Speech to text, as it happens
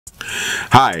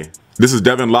Hi, this is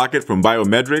Devin Lockett from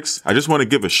BiomedRx. I just want to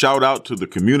give a shout out to the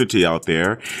community out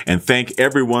there and thank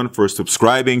everyone for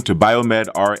subscribing to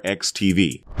BiomedRx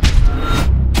TV.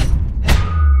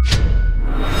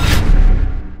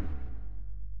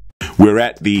 We're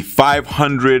at the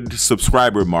 500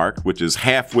 subscriber mark, which is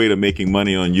halfway to making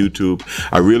money on YouTube.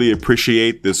 I really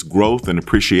appreciate this growth and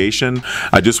appreciation.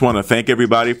 I just want to thank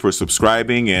everybody for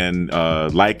subscribing and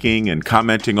liking and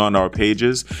commenting on our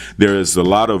pages. There is a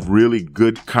lot of really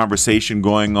good conversation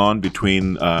going on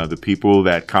between the people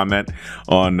that comment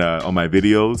on my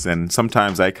videos, and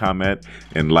sometimes I comment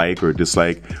and like or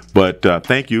dislike. But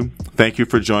thank you. Thank you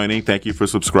for joining. Thank you for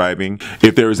subscribing.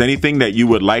 If there is anything that you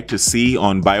would like to see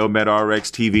on BiomedRx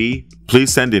TV,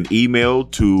 please send an email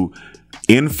to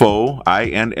info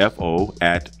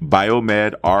at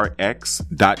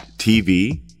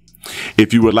biomedrx.tv.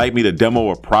 If you would like me to demo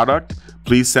a product,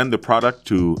 please send the product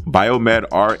to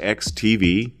BiomedRx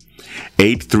TV,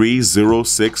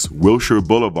 8306 Wilshire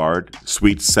Blvd,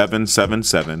 Suite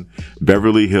 777,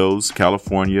 Beverly Hills,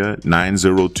 California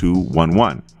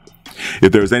 90211.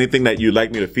 If there's anything that you'd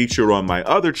like me to feature on my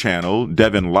other channel,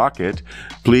 Devin Lockett,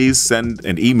 please send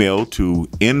an email to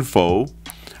info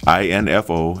at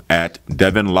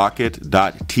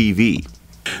devinlockett.tv.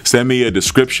 Send me a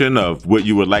description of what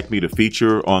you would like me to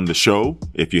feature on the show.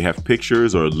 If you have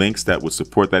pictures or links that would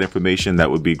support that information,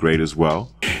 that would be great as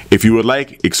well. If you would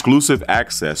like exclusive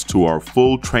access to our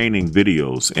full training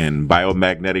videos in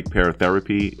biomagnetic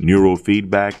paratherapy,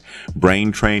 neurofeedback,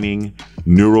 brain training,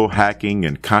 neural hacking,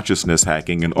 and consciousness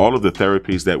hacking, and all of the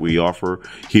therapies that we offer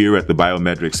here at the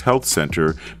BiomedRx Health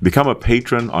Center, become a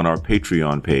patron on our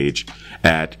Patreon page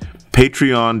at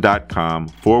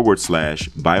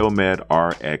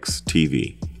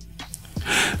patreon.com/BiomedRxTV.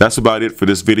 That's about it for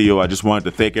this video. I just wanted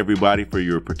to thank everybody for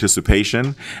your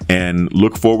participation and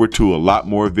look forward to a lot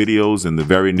more videos in the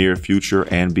very near future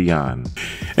and beyond.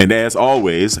 And as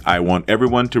always, I want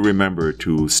everyone to remember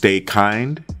to stay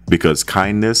kind, because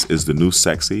kindness is the new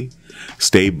sexy.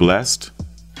 Stay blessed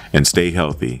and stay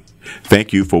healthy.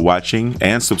 Thank you for watching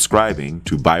and subscribing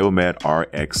to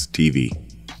BiomedRx TV.